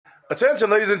Attention,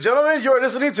 ladies and gentlemen, you're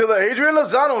listening to the Adrian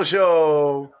Lozano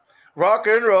Show. Rock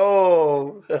and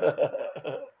roll.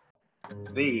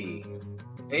 The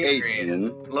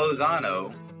Adrian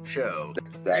Lozano Show.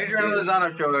 Adrian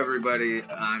Lozano Show, everybody.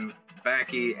 I'm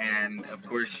Backy, and of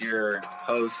course, your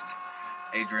host,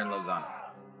 Adrian Lozano.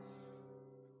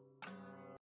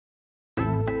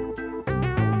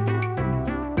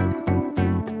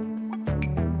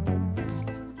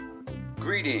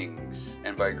 Greetings,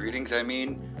 and by greetings I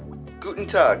mean Guten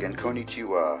Tag and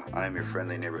Konnichiwa. I am your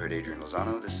friendly neighborhood Adrian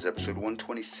Lozano. This is episode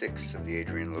 126 of the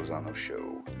Adrian Lozano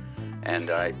Show. And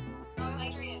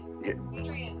Adrian.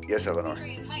 Adrian. Yes, Eleanor.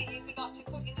 Adrian, hey, you forgot to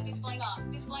put in the display bar.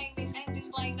 Displaying this and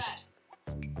displaying that.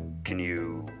 Can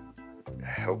you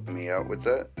help me out with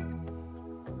that?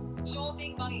 Sure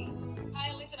thing, buddy.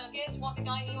 Hey, listener, guess what the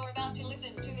guy you're about to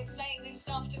listen to is saying this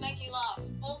stuff to make you laugh.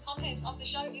 All content of the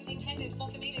show is intended for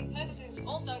comedic purposes.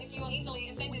 Also, if you are easily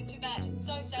offended, too bad.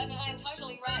 So sad, I am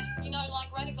totally rad. You know,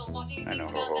 like radical. What do you think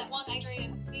about that one,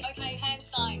 Adrian? The okay hand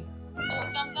sign.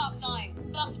 Or thumbs up sign.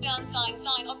 Thumbs down sign.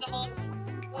 Sign of the horns.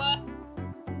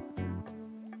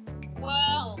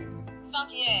 Well, fuck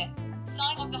yeah.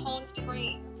 Sign of the horns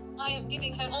degree. I am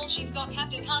giving her all she's got.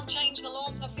 Captain can't change the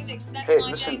laws of physics. That's Hey, my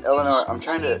listen, James Eleanor, Bond. I'm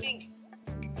trying What do you to... think?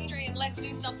 Adrian, let's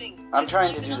do something. I'm Let's trying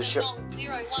type to do the another show. song.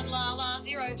 0 1 la la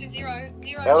 0 to 0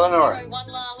 0 Eleanor. 0 1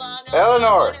 la la no,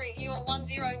 Eleanor. binary, you are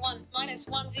 101 minus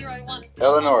 101.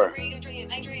 Eleanor.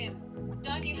 Adrian,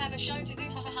 don't you have a show to do?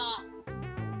 Ha ha ha.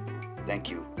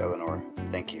 Thank you, Eleanor.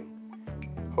 Thank you.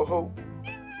 Ho ho.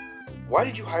 Why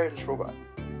did you hire this robot?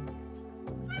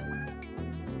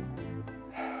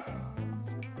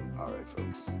 Alright,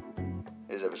 folks.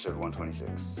 This is episode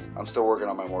 126. I'm still working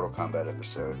on my Mortal Kombat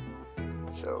episode.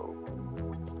 So...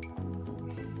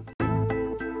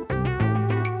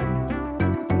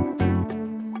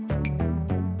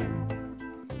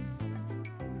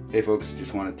 Hey folks,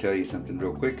 just want to tell you something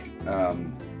real quick.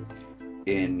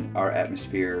 In our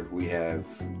atmosphere, we have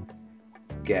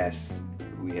gas,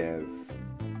 we have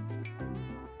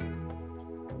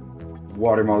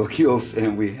water molecules,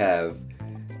 and we have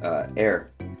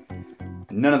air.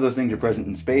 None of those things are present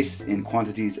in space in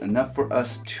quantities enough for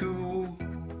us to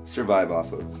survive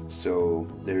off of. So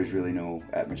there's really no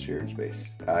atmosphere in space.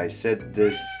 I said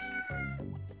this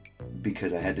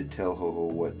because I had to tell Ho-Ho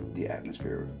what the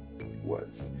atmosphere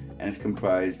was. And it's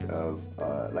comprised of,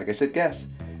 like I said, gas.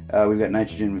 We've got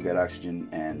nitrogen, we've got oxygen,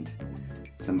 and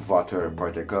some water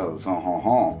particles.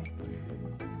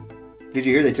 Did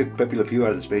you hear they took Pepe Le Pew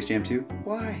out of the Space Jam too?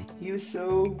 Why? He was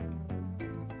so...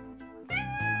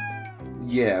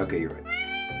 Yeah, okay, you're right.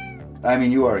 I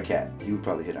mean, you are a cat. He would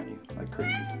probably hit on you like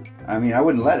crazy. I mean, I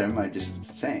wouldn't let him. I just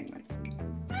saying. Like,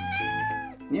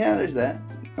 yeah, there's that.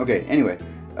 Okay, anyway.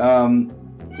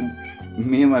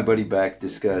 Me and my buddy back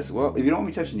discuss, well, if you don't want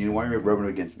me touching you, why are you rubbing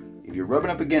up against me? If you're rubbing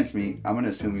up against me, I'm going to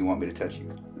assume you want me to touch you.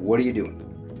 What are you doing?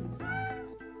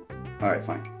 Alright,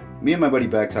 fine. Me and my buddy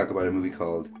back talk about a movie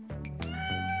called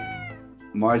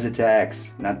Mars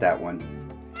Attacks. Not that one.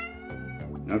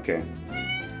 Okay.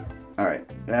 Alright.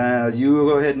 You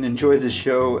go ahead and enjoy the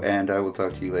show, and I will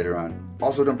talk to you later on.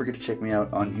 Also, don't forget to check me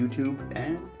out on YouTube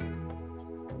and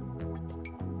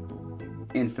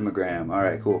Instagram.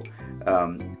 Alright, cool.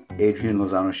 Adrian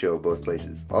Lozano Show, both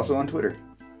places. Also on Twitter.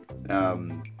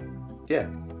 Yeah,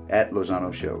 at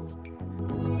Lozano Show.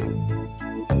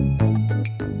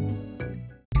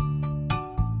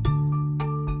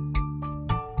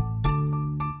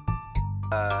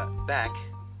 Back.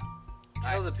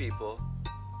 Tell the people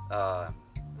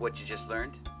what you just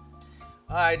learned.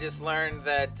 I just learned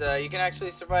that you can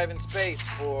actually survive in space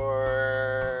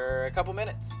for a couple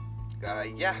minutes.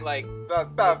 Yeah. Like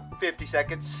about 50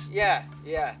 seconds. Yeah.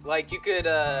 Like you could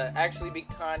actually be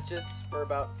conscious for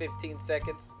about 15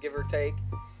 seconds, give or take.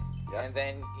 Yeah. And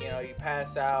then, you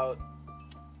pass out.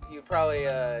 You probably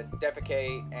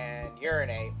defecate and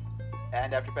urinate.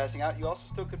 And after passing out, you also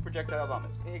still could projectile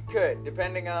vomit. It could,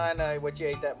 depending on what you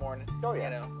ate that morning. Oh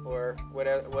yeah. Or what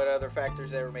other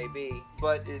factors there may be.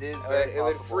 But it is very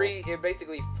possible. It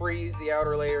basically frees the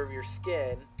outer layer of your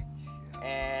skin.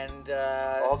 And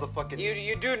all the fucking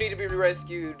you do need to be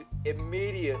rescued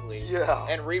immediately. Yeah.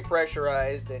 And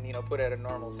repressurized and put at a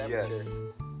normal temperature. Yes.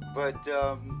 But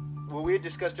what we had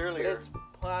discussed earlier. But it's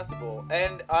possible.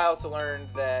 And I also learned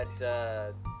that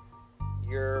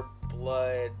your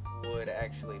blood would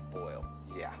actually boil.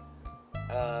 Yeah.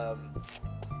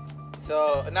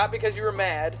 So not because you were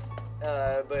mad.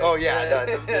 But oh yeah,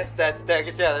 that's I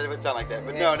guess that would sound like that.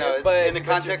 But no, it's in the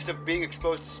context of being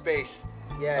exposed to space.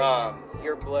 Yeah,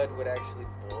 your blood would actually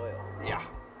boil. Yeah.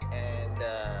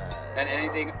 And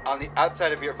anything on the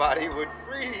outside of your body would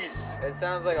freeze. It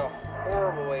sounds like a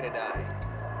horrible way to die.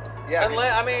 Yeah.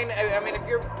 Unless, I mean, if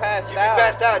you're passed You'd out. be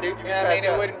passed out, dude. Yeah, I mean,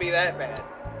 it wouldn't be that bad,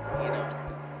 you know.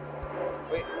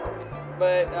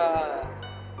 But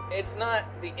it's not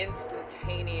the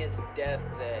instantaneous death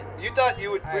that You thought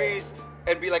you would freeze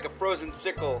and be like a frozen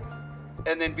sickle,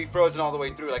 and then be frozen all the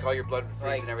way through, like all your blood would freeze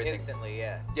like and everything. instantly,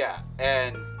 yeah. Yeah,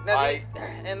 and Now,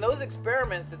 and those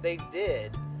experiments that they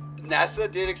did. NASA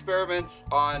did experiments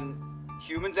on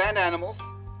humans and animals.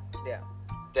 Yeah.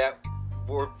 That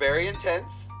were very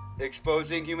intense,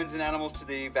 exposing humans and animals to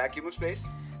the vacuum of space.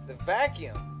 The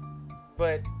vacuum,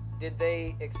 but did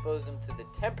they expose them to the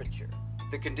temperature?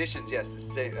 The conditions, yes, the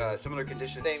same, similar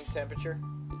conditions. Same temperature.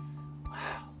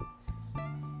 Wow.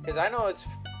 Because I know it's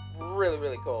really,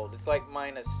 really cold. It's like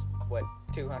minus what,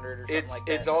 200 or something like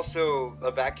that. It's also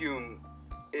a vacuum.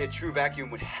 A true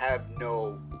vacuum would have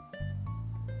no,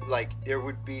 like, there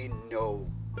would be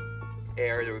no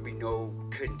air, there would be no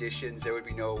conditions, there would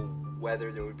be no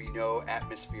weather, there would be no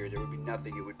atmosphere, there would be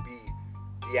nothing. It would be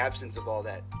the absence of all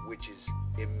that, which is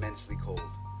immensely cold.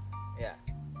 Yeah.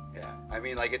 Yeah. I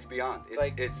mean, like, it's beyond.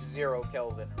 It's 0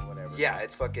 Kelvin or whatever. Yeah,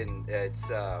 it's fucking, I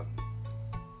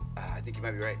think you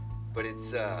might be right. But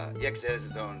it's, yeah, because it has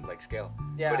its own, like, scale.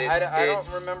 Yeah, but I don't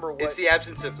remember what it's the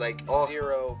absence of, like, all...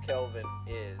 0 Kelvin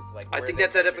is. Like, I think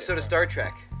that's that episode of Star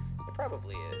Trek. It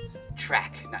probably is.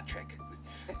 Track, not Trek.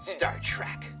 Star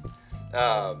Trek.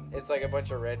 It's like a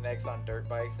bunch of rednecks on dirt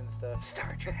bikes and stuff.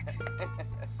 Star Trek.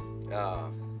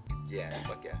 Yeah,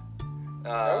 fuck yeah.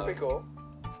 That would be cool.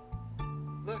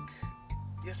 Look,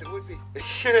 yes, it would be.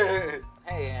 Hey,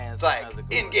 yeah, it's like, cool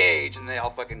engage, and they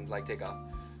all fucking, like, take off.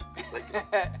 Like,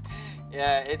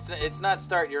 yeah, it's not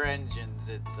start your engines,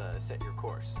 it's set your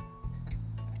course.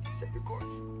 Set your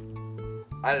course.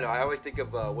 I don't know, I always think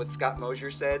of what Scott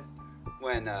Mosier said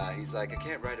when he's like, I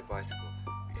can't ride a bicycle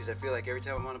because I feel like every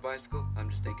time I'm on a bicycle, I'm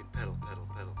just thinking pedal, pedal,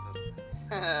 pedal, pedal.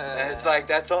 And it's like,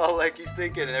 that's all, like, he's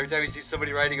thinking, and every time he sees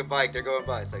somebody riding a bike, they're going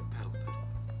by, it's like, pedal, pedal.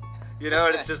 You know,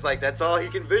 and it's just like, that's all he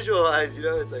can visualize, you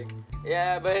know, it's like...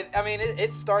 Yeah, but, I mean,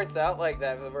 it starts out like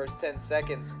that for the first 10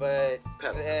 seconds, but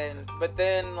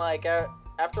then, like,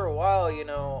 after a while, you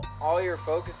know, all you're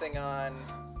focusing on,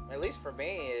 at least for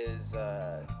me, is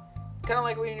kind of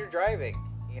like when you're driving.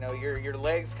 You know, your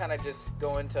legs kind of just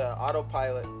go into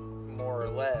autopilot, more or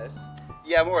less.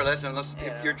 Yeah, more or less, unless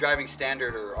if you're driving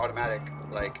standard or automatic,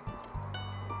 like...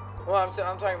 Well, I'm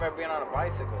talking about being on a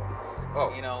bicycle.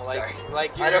 Oh, you know, sorry.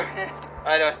 like you're...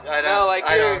 I don't. No, like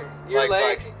your like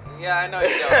legs... bikes. Yeah, I know you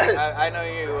don't. I know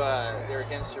you're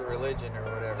against your religion or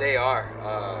whatever. They are.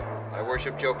 I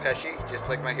worship Joe Pesci, just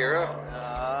like my hero.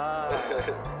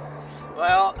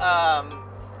 Well,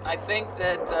 I think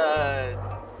that,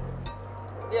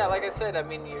 yeah, like I said, I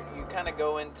mean, you kind of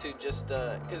go into just,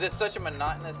 because it's such a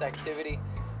monotonous activity,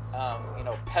 you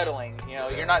know, pedaling, you know,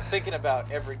 you're not thinking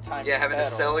about every time you having pedal.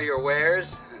 to sell your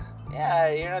wares. Yeah,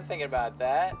 you're not thinking about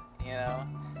that, you know,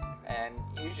 and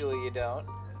usually you don't.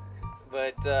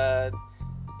 But,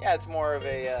 yeah, it's more of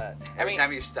a, Every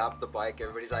time you stop the bike,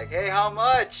 everybody's like, hey, how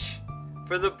much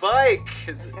for the bike?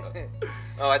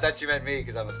 Oh, I thought you meant me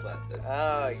because I'm a slut.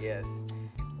 Oh, yes.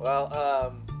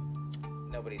 Well,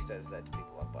 nobody says that to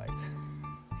people on bikes.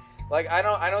 Like, I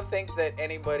don't think that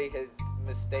anybody has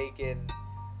mistaken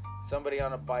somebody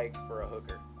on a bike for a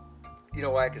hooker. You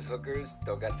know why? Because hookers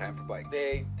don't got time for bikes.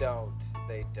 They don't.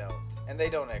 And they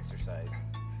don't exercise.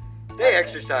 They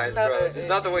exercise, bro. It's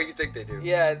not the way you think they do.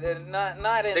 Yeah, they're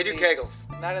not in. They do Kegels.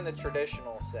 Not in the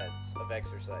traditional sense of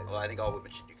exercise. Well, I think all women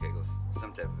should do Kegels.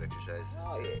 Some type of exercise.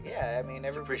 Oh yeah, I mean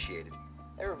it's appreciated.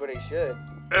 Everybody should.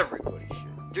 Everybody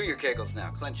should. Do your Kegels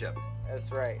now. Clench up. That's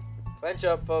right. Clench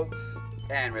up, folks.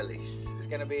 And release. It's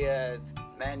gonna be a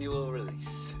manual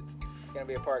release. It's gonna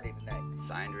be a party tonight.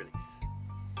 Signed release.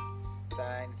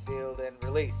 Signed, sealed, and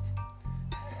released.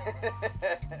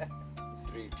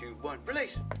 3, 2, 1,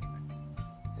 release.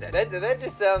 That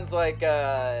just sounds like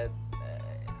I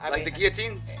mean, the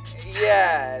guillotine.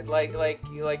 Yeah, like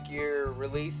you're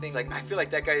releasing. It's like I feel like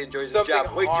that guy enjoys his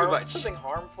job way too much. Something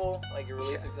harmful, like you're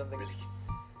releasing something. Release.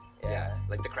 Yeah,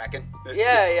 like the Kraken.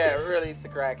 Yeah, release the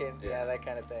Kraken. Yeah, that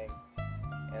kind of thing.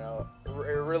 You know,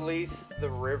 release the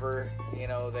river. You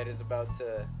know that is about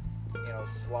to, you know,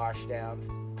 slosh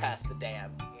down past the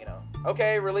dam. You know,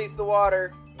 okay, release the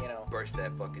water. You know, burst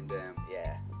that fucking dam.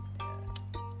 Yeah.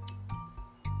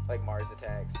 Like Mars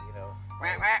Attacks, you know.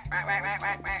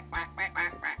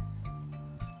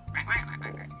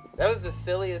 That was the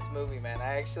silliest movie, man.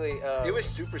 I actually. It was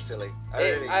super silly.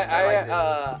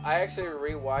 I actually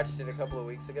rewatched it a couple of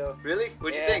weeks ago. Really?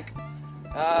 What'd you think?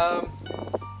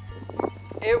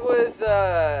 It was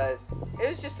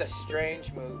just a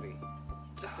strange movie.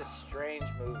 Just a strange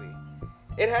movie.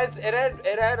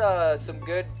 It had some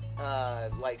good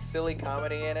like silly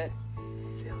comedy in it.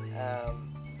 Silly.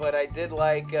 But I did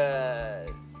like I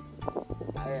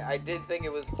did think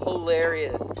it was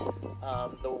hilarious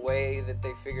the way that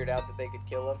they figured out that they could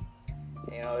kill him.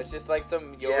 You know, it's just like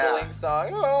some yodeling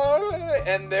song,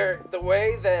 and the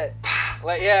way that,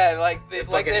 like,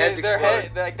 their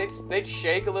head, like they'd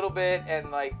shake a little bit, and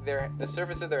like the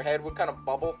surface of their head would kind of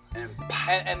bubble,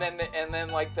 and then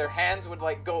like their hands would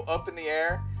like go up in the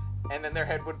air, and then their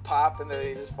head would pop, and then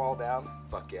they just fall down.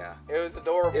 Fuck yeah! It was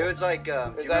adorable. It was like, do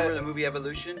you remember the movie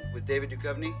Evolution with David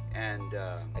Duchovny? And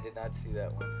I did not see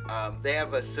that one. They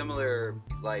have a similar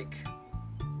like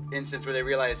instance where they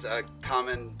realize a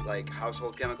common like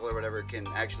household chemical or whatever can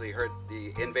actually hurt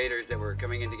the invaders that were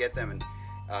coming in to get them. And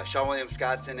Sean William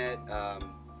Scott's in it.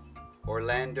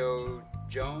 Orlando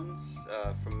Jones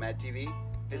from Mad TV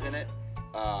is in it.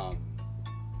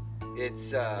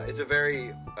 It's a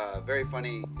very very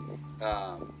funny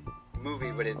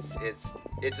movie, but it's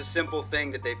a simple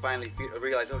thing that they finally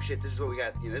realize. Oh shit, this is what we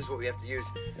got. You know, this is what we have to use.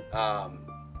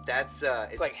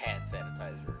 It's like hand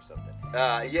sanitizer or something.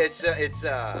 Yeah, it's Head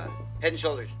and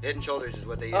Shoulders. Head and Shoulders is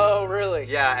what they use. Oh, really?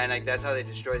 Yeah, and like that's how they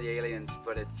destroy the aliens.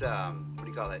 But it's what do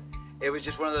you call it? It was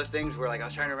just one of those things where like I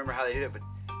was trying to remember how they did it, but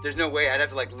there's no way. I'd have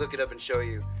to like look it up and show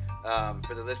you.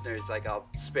 For the listeners, like I'll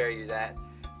spare you that.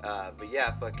 But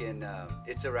yeah, fucking,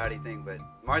 it's a rowdy thing. But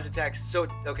Mars Attacks. So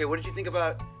okay, what did you think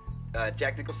about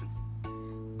Jack Nicholson?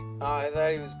 I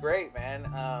thought he was great, man.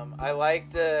 I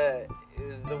liked the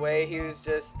way he was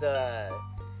just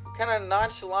kind of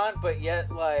nonchalant, but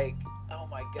yet like, oh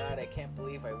my god, I can't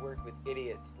believe I work with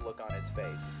idiots look on his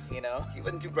face, you know? He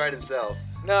wasn't too bright himself.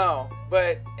 No,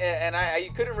 but, and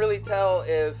you couldn't really tell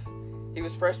if he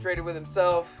was frustrated with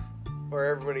himself or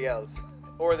everybody else,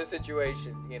 or the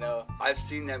situation, you know? I've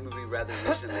seen that movie rather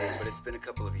recently, but it's been a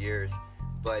couple of years.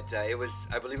 But I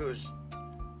believe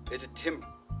it's a Tim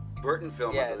Burton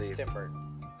film, I believe. Yeah, it's Tim Burton.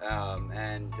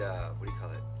 And what do you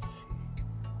call it? Let's see.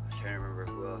 I was trying to remember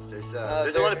who else. There's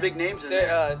a lot of big names in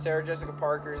there. Sarah Jessica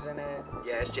Parker's in it.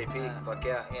 Yeah, SJP. Fuck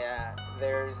yeah. Yeah.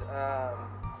 There's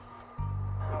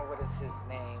what is his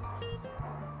name?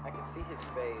 I can see his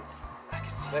face. I can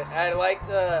see. But I liked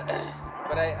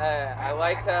I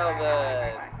liked how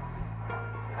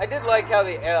I did like how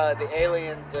the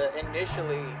aliens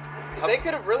initially. Because they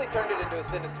could have really turned it into a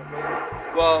sinister movie.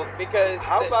 Well, because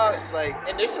how about like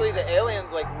initially the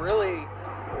aliens like really,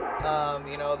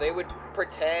 you know, they would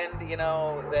pretend, you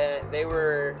know, that they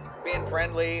were being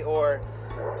friendly, or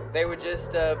they would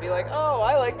just be like, "Oh,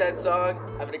 I like that song.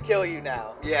 I'm gonna kill you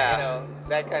now." Yeah. You know,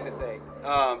 that kind of thing.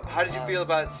 How did you feel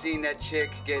about seeing that chick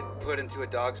get put into a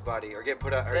dog's body, or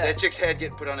that chick's head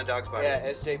get put on a dog's body? Yeah,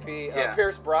 SJP. Yeah.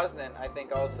 Pierce Brosnan, I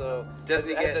think, also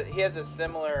he has a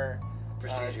similar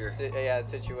procedure.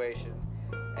 Situation,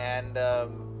 and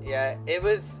it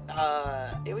was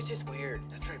just weird.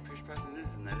 That's right, Pierce Brosnan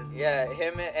is in that, isn't he? Yeah,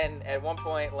 him and at one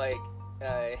point like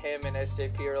him and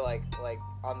SJP are like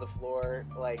on the floor,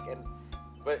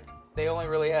 but they only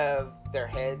really have their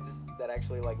heads that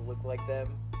actually like look like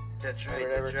them. That's right.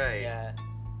 That's right. Yeah,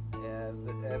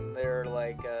 and they're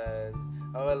like,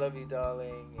 "Oh, I love you,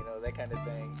 darling," you know, that kind of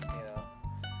thing. You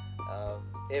know,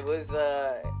 it was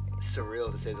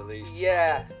surreal to say the least.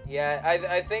 Yeah.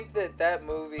 I think that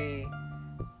movie.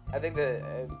 I think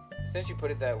that since you put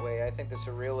it that way, I think the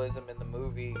surrealism in the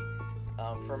movie,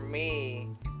 for me,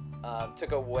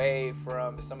 took away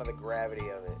from some of the gravity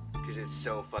of it. Because it's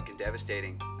so fucking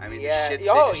devastating. I mean, yeah.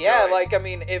 The shit Like, I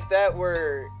mean, if that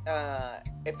were,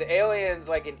 if the aliens,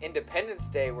 like, in Independence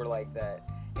Day were like that,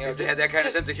 you know, if they had that kind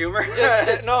of sense of humor?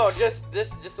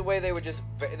 Just the way they were just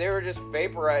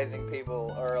vaporizing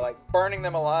people, or, like, burning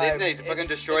them alive. Didn't they fucking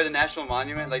destroy the National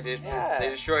Monument? Like, they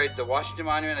destroyed the Washington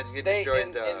Monument. I think they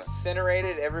destroyed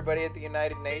incinerated everybody at the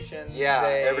United Nations. Yeah,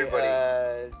 everybody.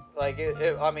 I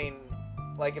mean,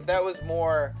 like, if that was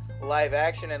more live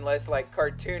action and less like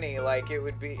cartoony, like it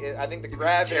would be. I think the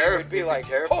gravity would be like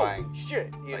terrifying. Holy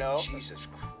shit, you know? Jesus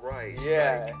Christ.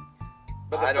 Yeah. Like,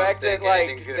 but the fact that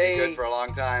like gonna be good for a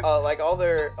long time. Like all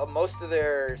their most of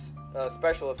their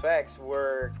special effects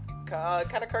were kind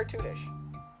of cartoonish,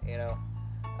 you know.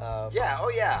 Yeah. Oh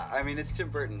yeah. I mean, it's Tim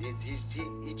Burton. He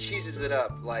cheeses it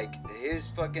up. Like his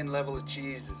fucking level of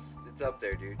cheese it's up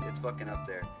there, dude. It's fucking up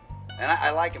there. And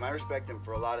I like him. I respect him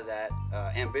for a lot of that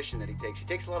ambition that he takes. He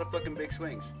takes a lot of fucking big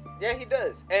swings. Yeah, he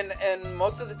does. And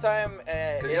most of the time...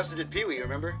 Because he also did Pee-wee,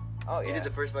 remember? Oh, yeah. He did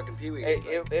the first fucking Pee-wee.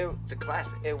 It's a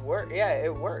classic. It works. Yeah,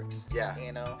 it works. Yeah.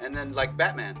 You know? And then, like,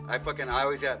 Batman. I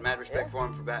always got mad respect for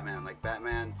him for Batman. Like,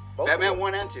 Batman... Both Batman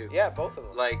 1 and 2. Yeah, both of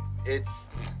them. Like, it's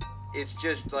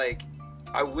just, like...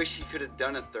 I wish he could have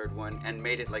done a third one and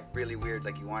made it like really weird,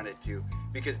 like he wanted to,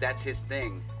 because that's his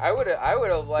thing. I would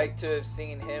have liked to have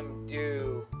seen him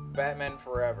do Batman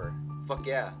Forever. Fuck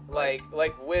yeah. Like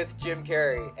with Jim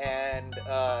Carrey and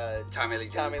Tommy Lee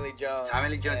Jones. Tommy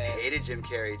Lee Jones hated Jim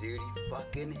Carrey, dude. He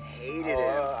fucking hated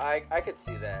him. I could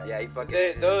see that. Yeah, he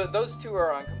fucking those two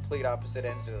are on complete opposite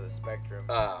ends of the spectrum.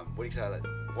 What do you call it?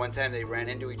 One time they ran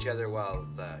into each other while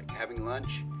having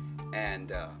lunch,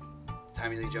 and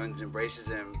Tommy Lee Jones embraces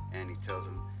him and he tells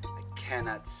him, "I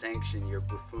cannot sanction your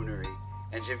buffoonery."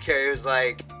 And Jim Carrey was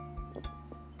like,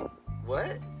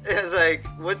 "What?" It was like,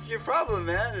 "What's your problem,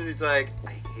 man?" And he's like,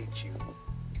 "I hate you.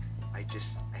 I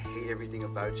hate everything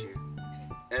about you."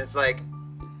 And it's like,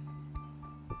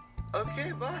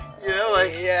 okay, bye. You know,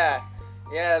 like yeah,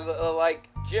 like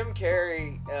Jim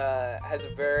Carrey has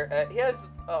a very he has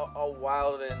a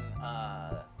wild and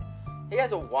he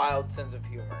has a wild sense of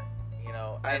humor. You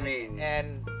know, and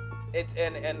it's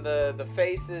and the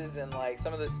faces and like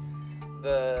some of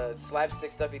the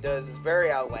slapstick stuff he does is very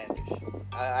outlandish.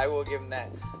 I will give him that.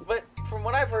 But from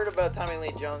what I've heard about Tommy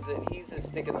Lee Jones, he's a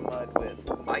stick in the mud with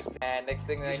Mike. And next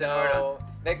thing they know,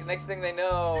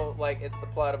 like it's the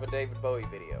plot of a David Bowie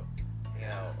video, you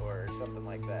know, or something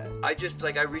like that.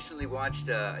 I recently watched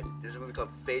there's a movie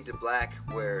called Fade to Black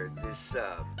where this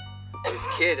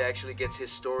kid actually gets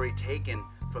his story taken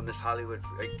from this Hollywood,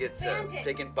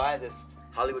 taken by this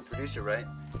Hollywood producer, right?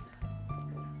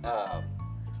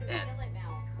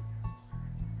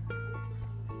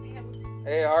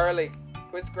 Hey Harley,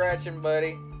 quit scratching,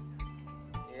 buddy.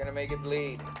 You're gonna make it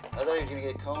bleed. I thought he was gonna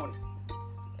get coned.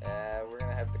 We're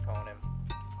gonna have to cone him.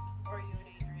 Or you and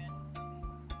Adrian.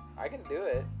 I can do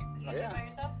it. You do it by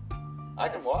yourself? I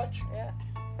can watch. Yeah.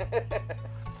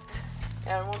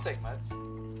 Yeah, it won't take much. Oh,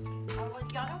 well,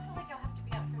 y'all don't feel like y'all have to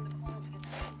be out here in the cold because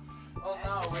Oh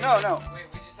No. We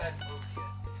just had to move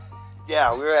yet.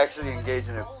 Yeah, we were actually engaged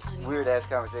in a weird ass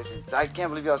conversation. So I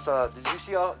can't believe y'all saw. Did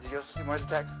you also see Mars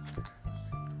Attacks?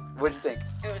 What'd you think?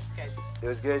 it was good. It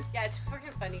was good. Yeah, it's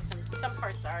freaking funny. Some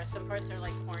parts are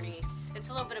like corny. It's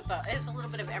a little bit of It's a little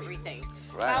bit of everything.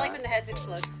 Right. I like when the heads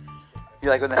explode. You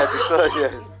like when the heads explode? Yeah.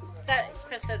 That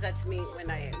Chris says that to me when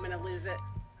I lose it.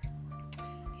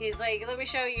 He's like, "Let me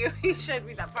show you." He showed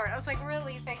me that part. I was like,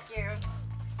 "Really? Thank you."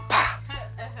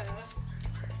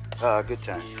 Good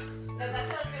times. So that's what I was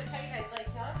gonna tell you guys. Like,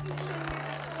 y'all keep doing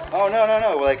that. Oh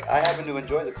no. Like I happen to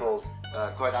enjoy the cold.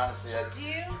 Quite honestly, that's. Do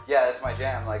you? Yeah, that's my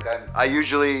jam. Like I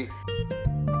usually.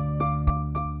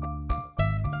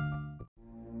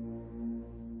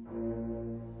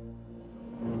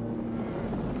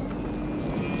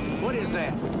 What is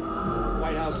that?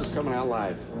 White House is coming out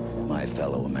live. My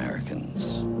fellow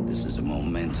Americans, this is a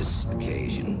momentous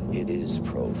occasion. It is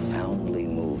profoundly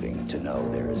moving to know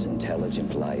there is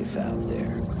intelligent life out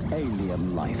there.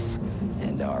 Alien life.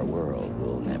 And our world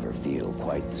will never feel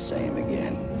quite the same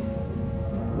again.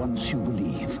 Once you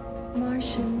believe.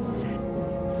 Martians,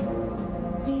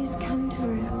 please come to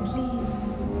Earth,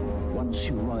 please. Once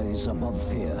you rise above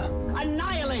fear.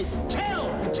 Annihilate! Kill!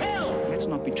 Let's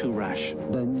not be too rash.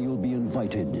 Then you'll be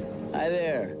invited. Hi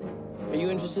there. Are you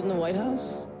interested in the White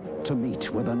House? To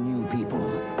meet with a new people.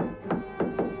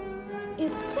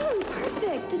 It's so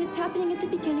perfect that it's happening at the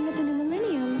beginning of the new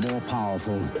millennium. More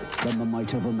powerful than the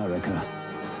might of America.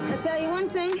 I'll tell you one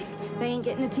thing, they ain't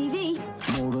getting a TV.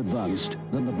 More advanced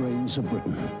than the brains of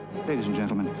Britain. Ladies and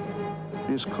gentlemen,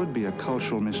 this could be a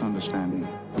cultural misunderstanding.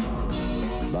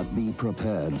 But be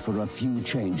prepared for a few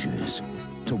changes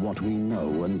to what we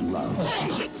know and love.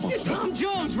 You're Tom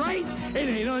Jones, right? It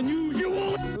ain't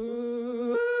unusual.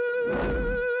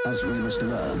 As we must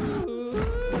learn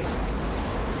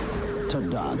to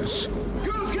dance.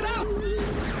 Girls, get out!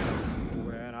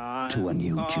 To a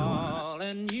new tune.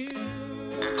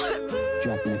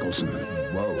 Jack Nicholson.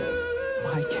 Whoa.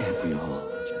 Why can't we all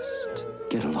just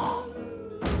get along?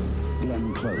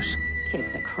 Glenn Close.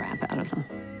 Kick the crap out of them.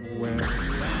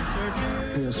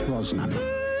 Pierce Brosnan.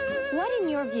 What, in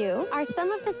your view, are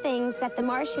some of the things that the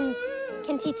Martians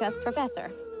can teach us,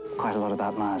 Professor? Quite a lot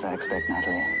about Mars, I expect,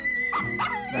 Natalie.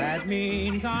 That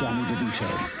means Danny DeVito.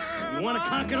 You want to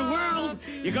conquer the world?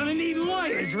 You're gonna need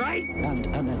lawyers, right? And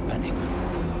Annette Bening.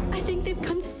 I think they've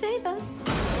come to save us.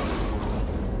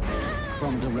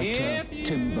 From director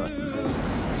Tim Burton.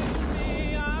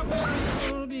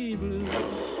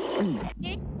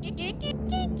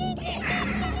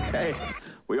 Hey,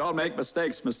 we all make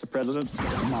mistakes, Mr. President.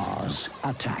 Mars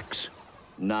Attacks.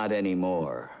 Not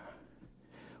anymore.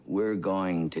 We're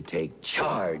going to take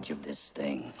charge of this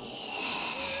thing.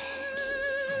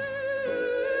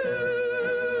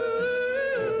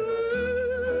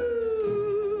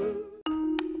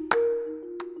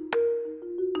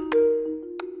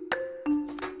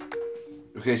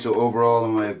 Okay, so overall,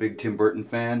 am I a big Tim Burton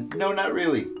fan? No, not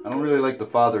really. I don't really like the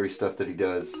fathery stuff that he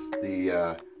does.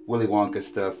 The Willy Wonka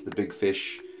stuff, the Big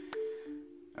Fish.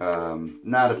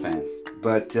 Not a fan.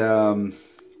 But,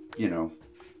 you know,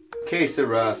 que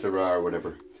sera, sera, or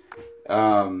whatever.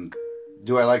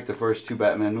 Do I like the first 2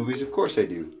 Batman movies? Of course I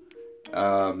do.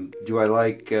 Do I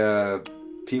like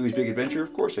Pee-wee's Big Adventure?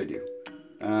 Of course I do.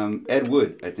 Ed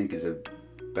Wood, I think, is a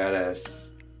badass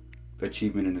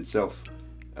achievement in itself.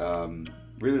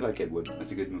 Really like Ed Wood.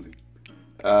 That's a good movie.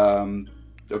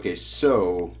 Okay,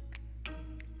 so,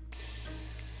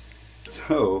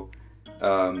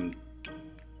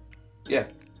 yeah.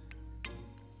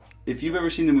 If you've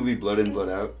ever seen the movie Blood In, Blood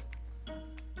Out,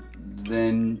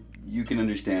 then you can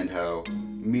understand how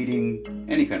meeting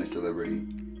any kind of celebrity,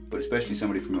 but especially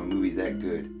somebody from a movie that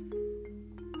good,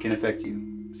 can affect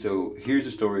you. So here's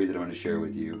a story that I'm going to share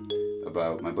with you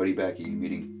about my buddy Becky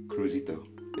meeting Cruzito.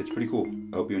 It's pretty cool.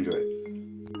 I hope you enjoy it.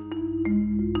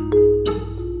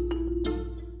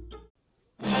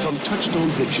 From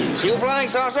Touchstone Pictures. You flying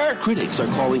saucer? Critics are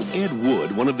calling Ed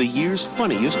Wood one of the year's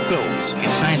funniest films.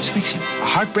 It's science fiction, a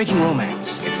heartbreaking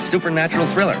romance. It's a supernatural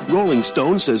thriller. Rolling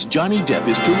Stone says Johnny Depp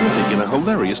is terrific in a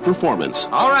hilarious performance.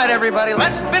 All right, everybody,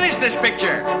 let's finish this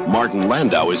picture. Martin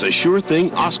Landau is a sure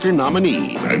thing Oscar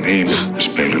nominee. My name is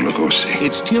Bela Lugosi.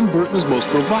 It's Tim Burton's most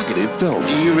provocative film.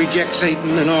 Do you reject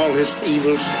Satan and all his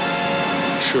evils?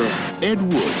 Sure. Ed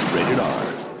Wood, rated R.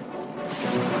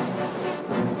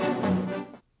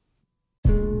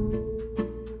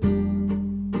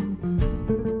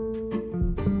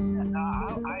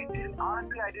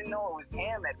 I didn't know it was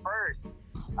him at first.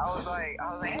 I was like,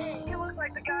 hey, he looks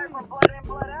like the guy from Blood In,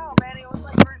 Blood Out, man. He looks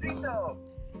like Cruzito.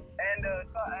 And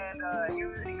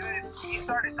he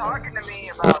started talking to me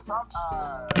about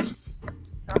something,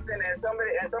 and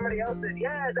somebody else said,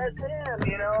 yeah, that's him,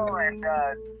 you know. And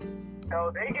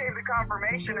so they gave the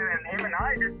confirmation, and him and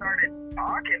I just started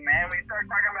talking, man. We started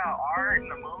talking about art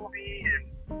and the movie, and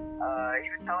he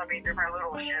was telling me different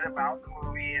little shit about the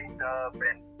movie and stuff,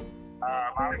 and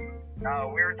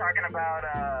we were talking about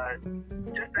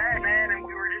just that, man, and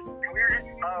we were just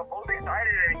both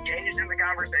excited and engaged in the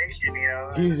conversation, you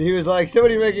know. He was like,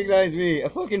 somebody recognized me, a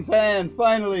fucking fan,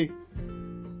 finally.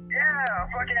 Yeah, a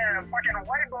fucking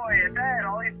white boy at that.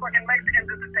 All these fucking Mexicans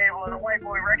at the table, and the white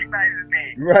boy recognizes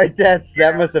me. Right,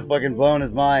 that must have fucking blown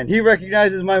his mind. He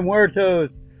recognizes my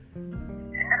muertos.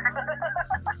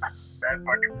 That's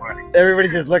fucking funny.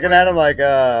 Everybody's just looking at him like,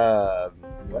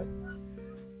 what?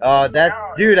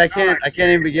 Dude, I can't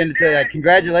even begin to tell you.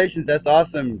 Congratulations, that's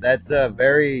awesome. That's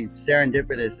very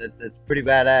serendipitous. It's pretty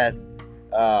badass.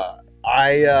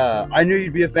 I knew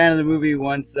you'd be a fan of the movie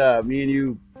once me and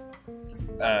you,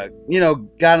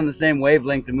 got on the same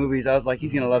wavelength of movies. I was like,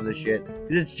 he's gonna love this shit.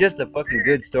 It's just a fucking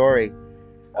good story. Dude,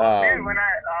 when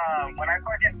I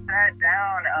fucking sat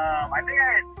down, I think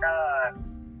I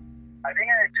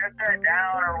had just sat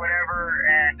down or whatever,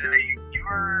 and you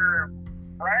were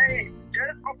right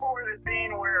just before the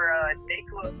scene where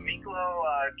Miklo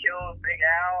kills Big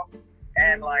Al,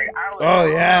 and like I was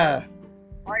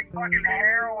like fucking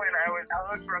heroin. I was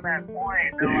hooked from that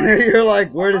point. So, like, you're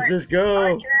like, where does this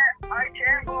go? I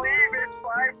can't believe it's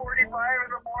 5:45 in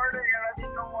the morning and I'm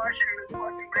still watching this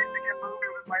fucking Mexican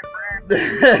movie with my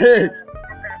friends.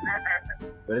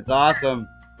 But it's awesome.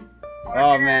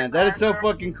 Oh man, that is so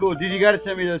fucking cool, dude. You gotta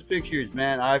send me those pictures,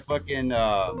 man. I fucking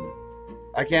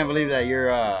I can't believe that. You're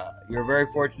a very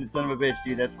fortunate son of a bitch,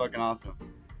 dude. That's fucking awesome.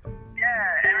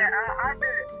 Yeah, and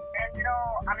you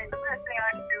know, I mean, the best thing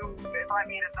I can do if I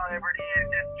meet a celebrity is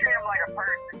just treat him like a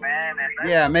person, man. And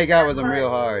yeah, make out with him real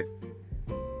hard.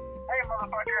 Hey,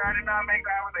 motherfucker, I did not make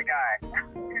out with a guy.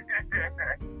 He was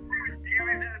just,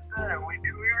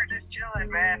 we were just chilling,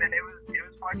 man, and it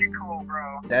was fucking cool,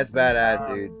 bro. That's badass,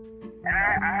 dude. And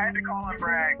I had to call him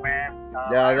brag, man.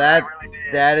 No,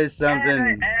 that is something.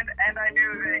 And I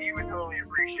knew that he would totally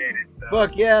appreciate it. So.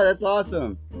 Fuck yeah, that's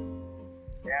awesome.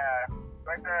 Yeah,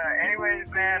 but anyways,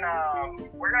 man,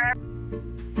 we're gonna have.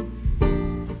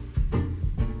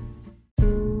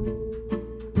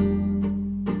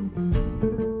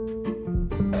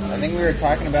 I think we were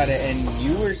talking about it, and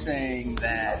you were saying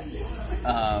that.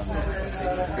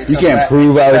 You can't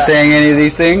prove I was saying any of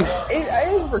these things?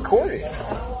 It was recorded.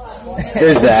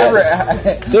 There's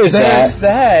that. There's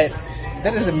that.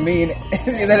 That doesn't mean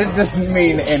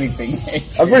anything.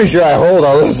 I'm pretty sure I hold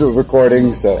all those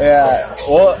recordings. So yeah,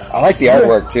 well, I like the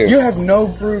artwork too. You have no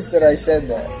proof that I said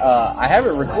that. I have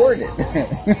it recorded.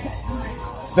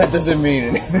 That doesn't mean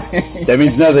anything. That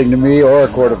means nothing to me or a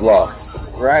court of law.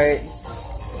 Right.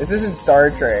 This isn't Star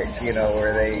Trek,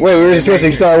 where they... Wait, we were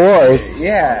discussing Star Wars.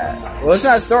 Yeah. Well, it's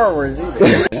not Star Wars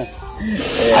either.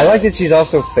 I like that she's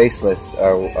also faceless.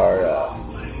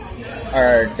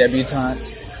 Our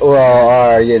debutante. Well,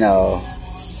 our, you know,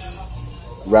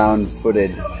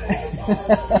 round-footed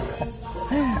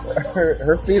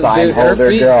her feet, sign dude,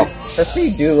 holder girl. Her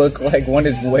feet do look like one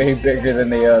is way bigger than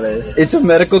the other. It's a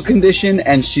medical condition,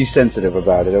 and she's sensitive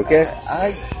about it. Okay.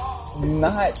 I'm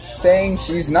not saying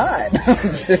she's not.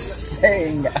 I'm just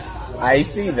saying I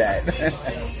see that.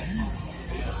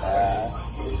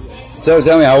 So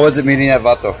tell me, how was it meeting that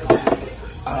vato?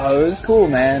 Oh, it was cool,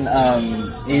 man.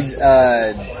 He's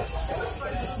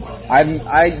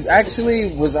I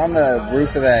actually was on the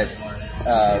roof of that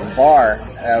bar.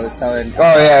 I was telling. Oh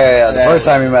yeah. The first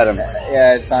time you met him.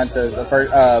 Yeah, at Sancho's. The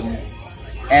first,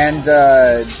 and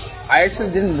I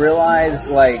actually didn't realize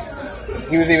like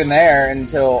he was even there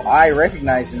until I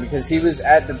recognized him because he was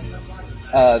at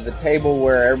the table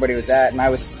where everybody was at, and I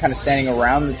was kind of standing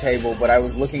around the table, but I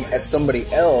was looking at somebody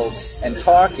else and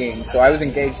talking, so I was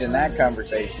engaged in that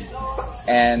conversation.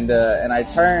 And I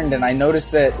turned and I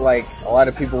noticed that like a lot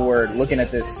of people were looking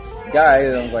at this guy,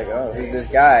 and I was like, oh, who's this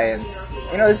guy? And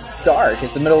you know, it's dark,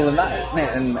 it's the middle of the night,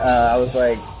 and I was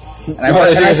like, and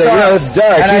I saw, it's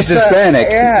dark, he's Hispanic.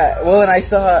 Yeah, well, and I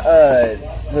saw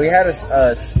we had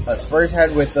a Spurs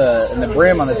hat with and the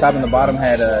brim on the top and the bottom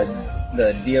had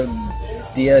the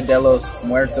Dia de los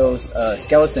Muertos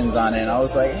skeletons on it, and I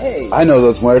was like, "Hey, I know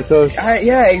those muertos."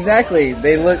 Yeah, exactly.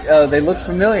 They look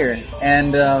familiar,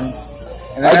 and I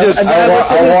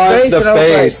want the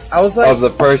face of the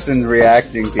person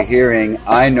reacting to hearing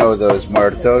 "I know those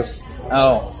muertos."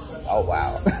 Oh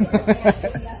wow!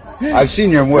 I've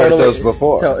seen your muertos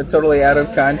before. Totally out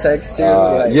of context too.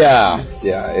 Yeah,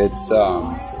 it's.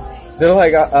 They're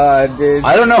like, dude,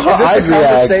 I don't know how I'd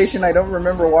react. I don't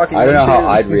remember walking I don't know into. how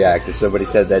I'd react if somebody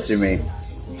said that to me.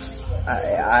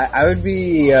 I would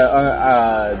be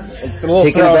a little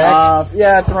taken thrown aback? off.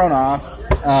 Yeah, thrown off.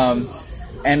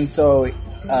 And so,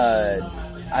 then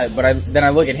I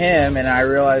look at him and I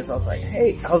realized I was like,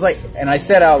 and I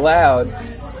said out loud,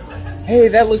 "Hey,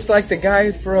 that looks like the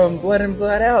guy from Blood In,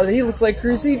 Blood Out. He looks like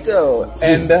Crucito."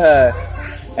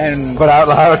 And but out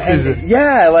loud,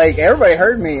 yeah, like everybody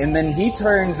heard me, and then he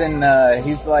turns and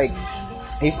he's like,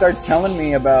 he starts telling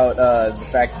me about the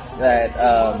fact that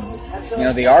you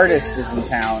know the artist is in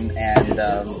town, and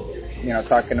you know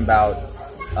talking about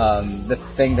the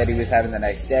thing that he was having the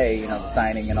next day, you know,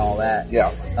 signing and all that. Yeah,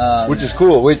 which is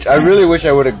cool. Which I really wish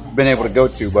I would have been able to go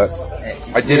to, but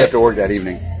I did have to work that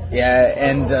evening. Yeah,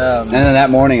 and then that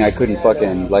morning I couldn't I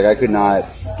could not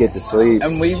get to sleep.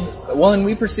 And we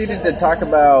proceeded to talk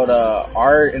about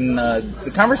art, and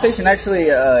the conversation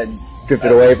actually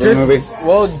drifted away from the movie.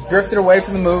 Well, drifted away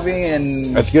from the movie,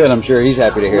 and that's good. I'm sure he's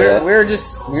happy to hear that. We were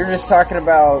just talking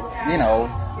about, you know,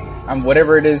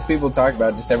 whatever it is people talk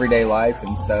about, just everyday life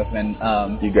and stuff. And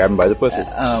you grab him by the pussy.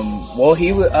 Well,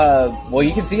 you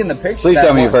can see in the picture. Please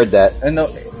tell me you've heard that. And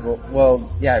well,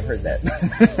 yeah, I've heard that.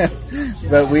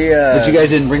 But but you guys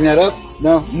didn't bring that up?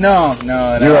 No. You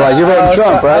were like, you're voting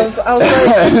Trump, right? I was like,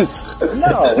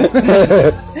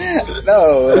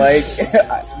 no, like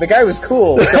the guy was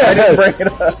cool, so I didn't bring it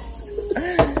up.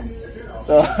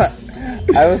 So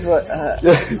I was like,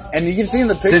 and you can see in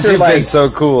the picture, since you've been so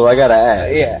cool, I gotta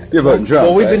ask. Yeah, you're voting Trump.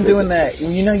 Well, we've been doing that.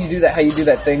 You know, you do that. How you do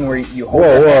that thing where you hold.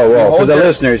 Whoa! For the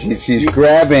listeners, he's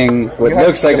grabbing what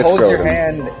looks like a scrotum. You hold your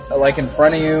hand like in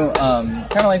front of you,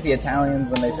 kind of like the Italians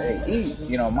when they say "eat,"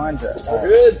 you know, mangia.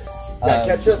 Good. Got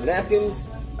ketchup, napkins.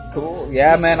 Cool.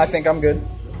 Yeah, man. I think I'm good.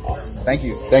 Awesome. Thank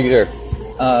you, sir.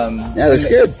 Yeah, that's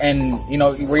good. And you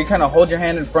know, where you kind of hold your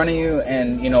hand in front of you,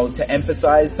 and you know, to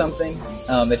emphasize something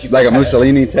that you like a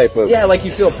Mussolini type of. Yeah, like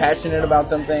you feel passionate about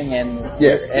something, and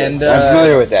yes, and I'm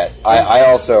familiar with that. I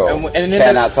also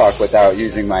cannot talk without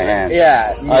using my hand.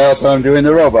 Yeah, I also am doing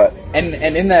the robot. And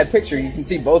in that picture, you can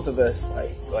see both of us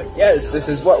like yes, this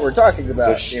is what we're talking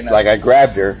about. So you know? Like I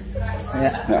grabbed her.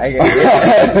 Yeah.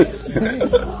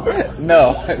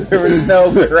 No, there was no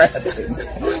grabbing.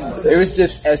 It was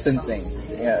just essencing.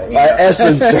 Yeah, I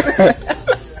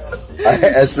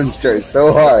essenced her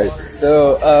so hard.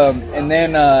 So, and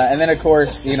then of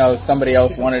course, you know, somebody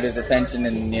else wanted his attention,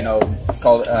 and you know,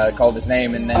 called his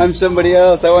name, and then I'm somebody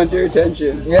else. I want your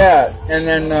attention. Yeah, and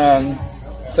then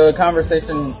so the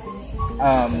conversation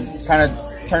kind of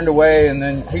turned away, and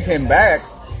then he came back,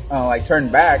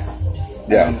 turned back.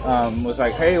 Yeah. And was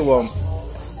like, hey, well,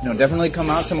 you know, definitely come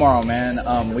out tomorrow, man.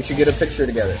 We should get a picture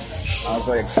together. I was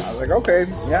like, okay,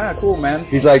 yeah, cool, man.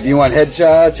 He's like, do you want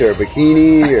headshots or a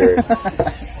bikini or?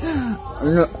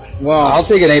 Well, I'll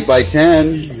take an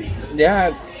 8x10.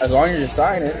 Yeah, as long as you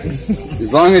sign it.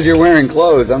 As long as you're wearing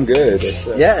clothes, I'm good.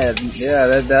 Yeah,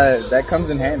 that comes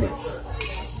in handy.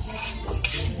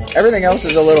 Everything else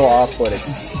is a little off-putting.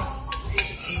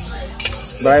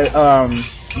 But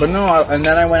no, and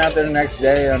then I went out there the next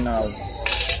day, and I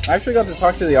actually got to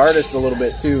talk to the artist a little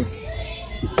bit too.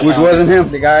 Which wasn't him.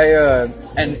 The guy,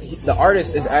 the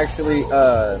artist is actually,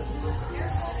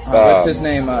 what's his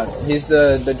name? He's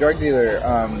the drug dealer.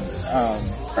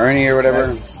 Ernie or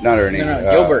whatever. Not Ernie. No,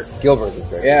 Gilbert. Gilbert,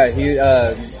 that's right. Yeah,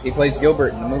 he plays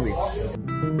Gilbert in the movie.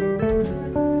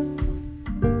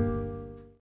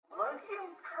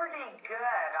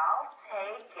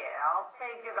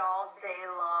 All day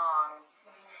long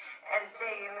and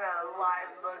taking a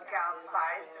live look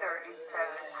outside 37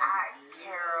 at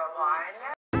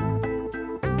Carolina.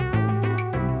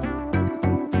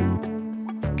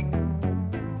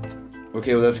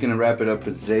 Okay, well, that's going to wrap it up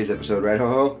for today's episode, right,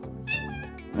 ho-ho?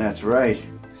 That's right,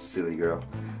 silly girl.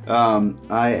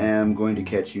 I am going to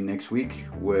catch you next week,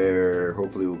 where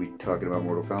hopefully we'll be talking about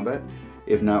Mortal Kombat.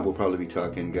 If not, we'll probably be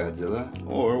talking Godzilla,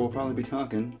 or we'll probably be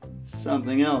talking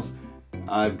something else.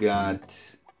 I've got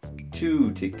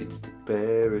 2 tickets to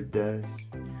paradise,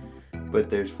 but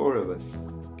there's 4 of us.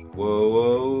 Whoa,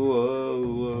 whoa, whoa,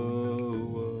 whoa,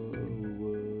 whoa, whoa.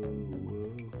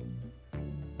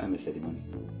 I miss Eddie Money.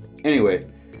 Anyway,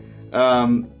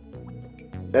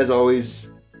 as always,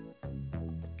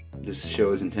 this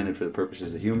show is intended for the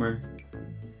purposes of humor.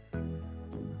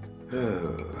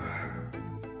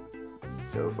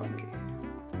 So funny.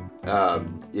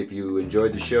 If you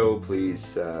enjoyed the show,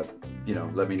 please,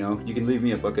 let me know. You can leave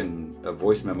me a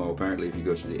voice memo, apparently, if you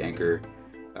go to the Anchor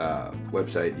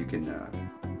website. You can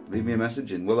leave me a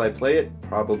message, and will I play it?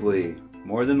 Probably.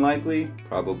 More than likely,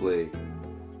 probably.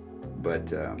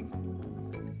 But,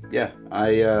 yeah,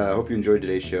 I hope you enjoyed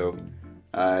today's show.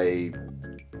 I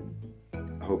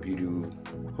hope you do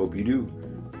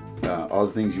all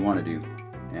the things you want to do,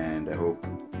 and I hope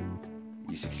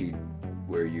you succeed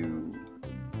where you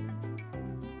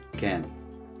can.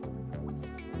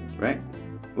 Right?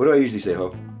 What do I usually say,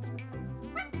 Ho?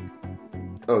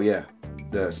 Oh yeah,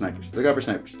 the snipers. Look out for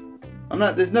snipers.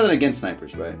 There's nothing against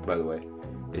snipers, by the way.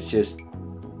 It's just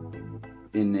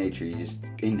in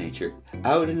nature.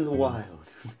 Out into the wild,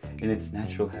 in its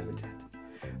natural habitat.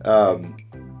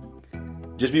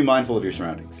 Just be mindful of your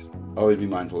surroundings. Always be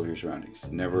mindful of your surroundings.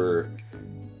 Never,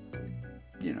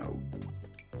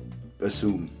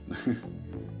 assume.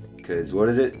 Because what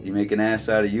is it? You make an ass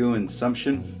out of you and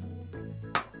assumption.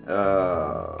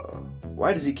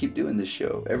 Why does he keep doing this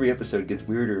show? Every episode gets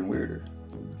weirder and weirder.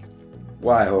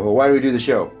 Why, ho-ho? Why do we do the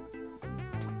show?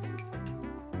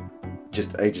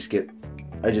 I just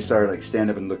saw her like stand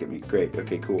up and look at me. Great.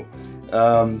 Okay, cool.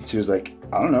 She was like,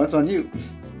 I don't know, it's on you.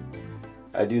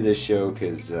 I do this show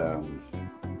because I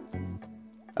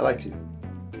like to.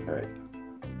 Alright.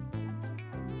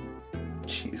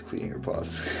 She's cleaning her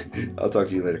paws. I'll talk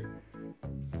to you later.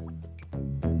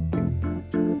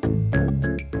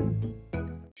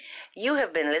 You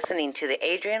have been listening to the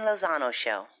Adrian Lozano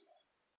Show.